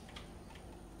original.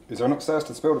 Is there an upstairs to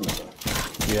this building? Is there?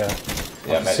 Yeah.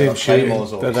 Yeah, I mate, see they've him got shooting.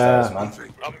 claymores all They're upstairs, there. man.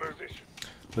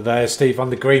 They're there, Steve, on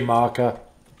the green marker.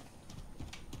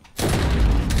 There's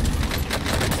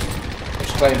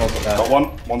claymores up there. Got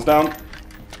one. One's down.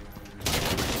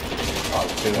 Oh,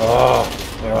 two.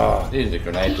 Oh. Needed a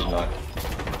grenade, didn't I?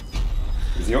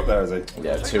 Is he up there? Is he?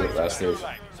 Yeah, two up there, Steve.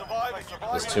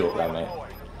 There's two up there, mate.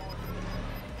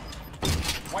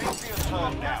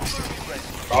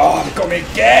 Oh, they got me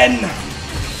again!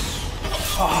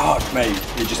 Fuck, mate.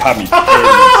 You just had me pinned so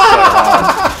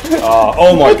hard.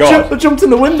 Oh my god. I jumped in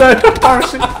the window.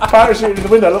 Parachute in the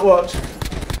window. Look, watch.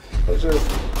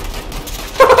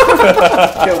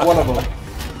 Killed one of them.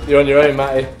 You're on your own,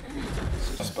 Matty.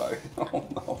 Oh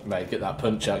no. Mate, get that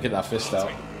punch out. Get that fist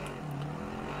out.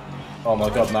 Oh my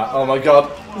god, Matt. Oh my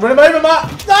god. Run him over,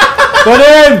 Matt. Got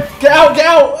him! Get out. Get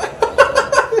out.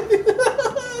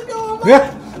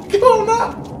 Yeah. Go on,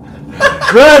 Matt.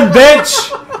 Run, bitch!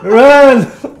 Run!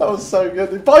 That was so good.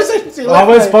 The buy station to your Oh, left,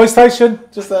 where's mate. buy station?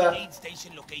 Just there. Aid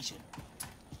station location.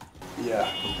 Yeah.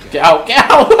 Get out. Get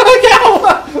out. Get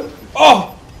out.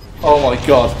 Oh! Oh my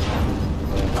god.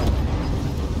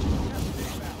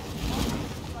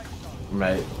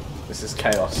 Mate, this is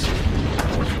chaos.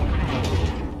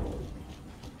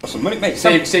 That's some money, mate. See.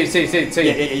 Yeah.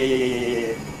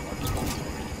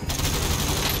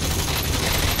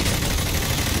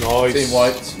 Nice. Team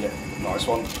white. Yeah, nice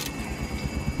one.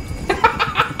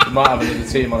 We might have another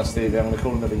team on us, Stevie. I'm going to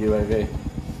call another UAV.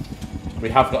 We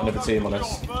have got another team on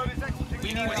us. We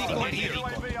need recon here.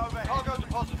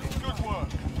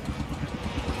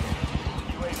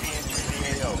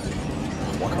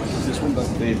 Why can't I use this one then?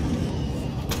 Steve.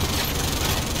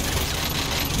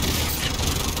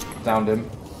 Downed him.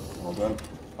 Well done.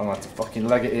 I'm going to have to fucking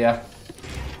leg it here.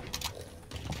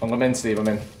 I'm in, Steve. I'm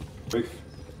in. Roof.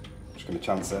 Just going to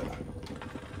chance it.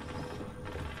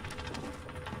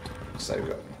 So we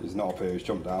got. He's not up here, he's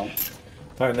jumped down.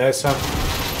 Down there, Sam.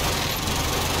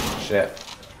 Shit.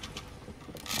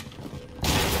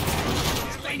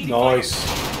 Nice.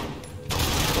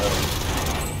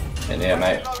 In here,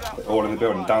 mate. All in the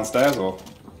building, downstairs or?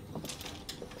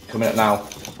 Coming up now.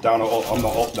 Down or up? I'm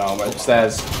not up now, mate.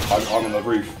 Upstairs. I'm on the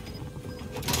roof.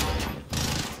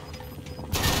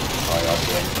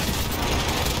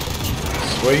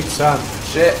 Sweet, Sam.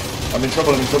 Shit. I'm in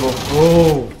trouble.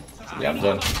 Oh. Yeah, I'm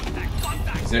done.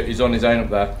 He's on his own up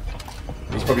there.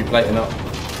 He's probably plating up.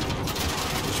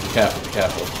 Just be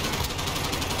careful.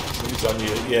 He's on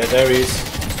you. Yeah, there he is.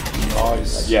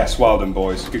 Nice. Yes, well done,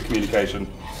 boys. Good communication.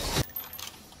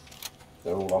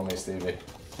 They're all on me, Stevie.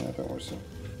 Yeah, don't worry, son.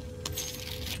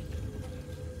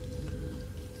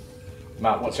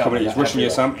 Matt, watch out. Coming in, he's rushing you,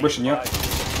 Sam. Rushing you.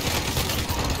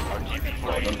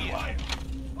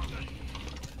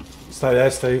 Stay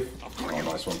there, Steve. Oh,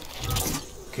 nice one.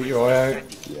 Keep your eye out.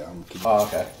 Yeah, I'm keeping. Oh,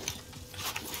 okay.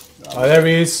 Oh, there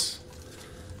he is.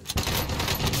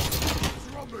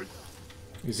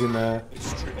 He's in there.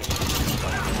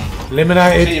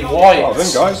 Eliminated. Team white. Well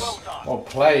done, guys. Well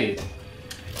played.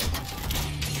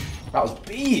 That was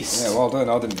beast. Yeah, well done.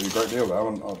 I didn't do a great deal there.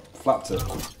 I flapped it.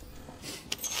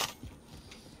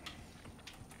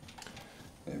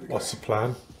 There we go. What's the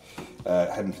plan?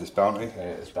 Heading for this bounty. Yeah,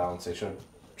 it's bouncy. Should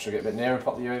we get a bit nearer and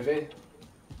pop the UAV?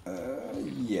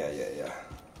 Yeah.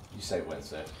 You say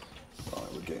Wednesday.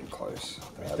 Right, we're getting close.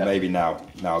 Maybe now.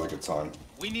 Now's a good time.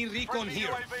 We need recon here.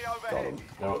 Got him.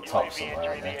 They're up top somewhere,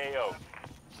 aren't they?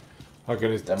 I'm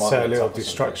going There to might set be a a little top or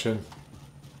distraction.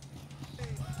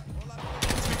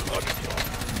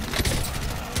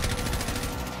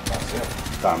 That's it.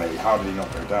 Damn it, how did he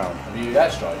not go down? Have you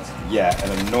airstrikes? Yeah,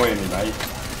 and annoyingly, mate,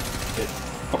 it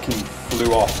fucking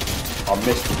flew off. I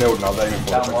missed the building I was aiming for.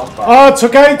 Down It took one. us back. Oh,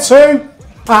 took out two.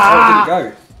 Oh, did it go?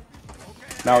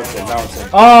 Now it's in.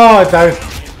 Oh, I don't.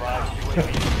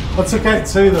 I took out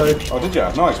two though. Oh, did you?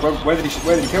 Nice. Where did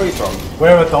he kill you from?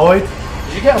 Where I died.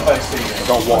 Did you get on both Stevie? I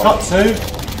got I one. got two.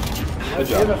 Did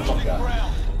Give you? a fucker.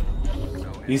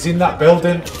 He's in that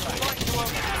building.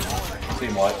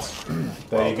 Team whites.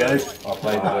 There you go. I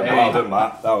played with him. Well done,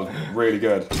 Matt. That was really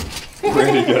good.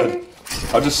 Really good.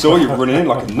 I just saw you running in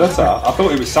like a nutter. I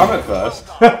thought it was Sam at first.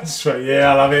 Straight,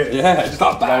 yeah, I love it. Yeah, just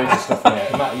like Loads of stuff in here.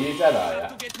 Matt, are you dead, are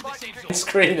you? Get to the safe zone.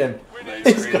 Screen him.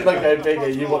 He's gonna go bigger.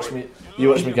 You watch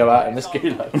me go out in this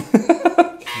gulag.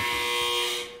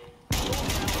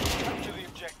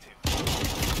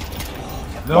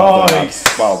 Nice.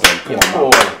 Well done. Come on, Matt.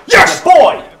 Boy. Yes,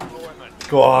 boy.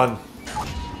 Go on.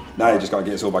 Now you just got to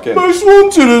get us all back in. Most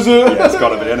wanted, is it? Yeah, it's got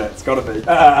to be, innit? It's got to be.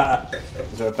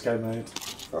 Okay, mate.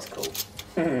 That's cool.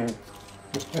 I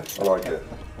like it.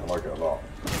 I like it a lot.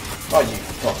 Oh, you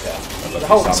fucker. The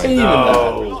whole team in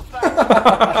No.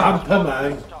 Hamper,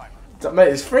 man. there. Mate,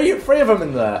 there's three of them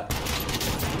in there.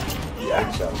 Yeah,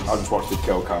 I just watched the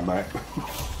kill cam, mate.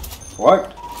 Right.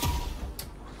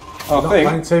 Not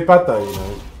playing too bad though, you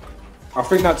know. I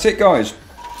think that's it, guys.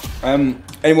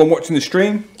 Anyone watching the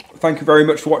stream, thank you very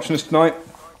much for watching us tonight.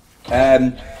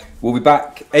 We'll be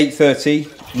back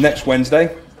 8:30 next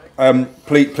Wednesday.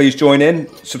 Please join in.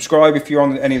 Subscribe if you're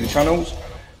on any of the channels.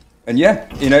 And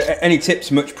yeah, you know, any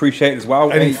tips much appreciated as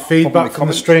well. Any feedback from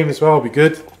the stream as well would be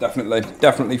good.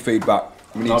 Definitely feedback.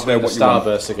 We need I'll to know be what the you want.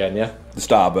 starburst again, yeah? The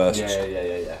starbursts.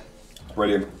 Yeah.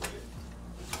 Brilliant.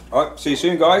 All right, see you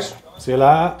soon, guys. See you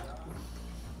later.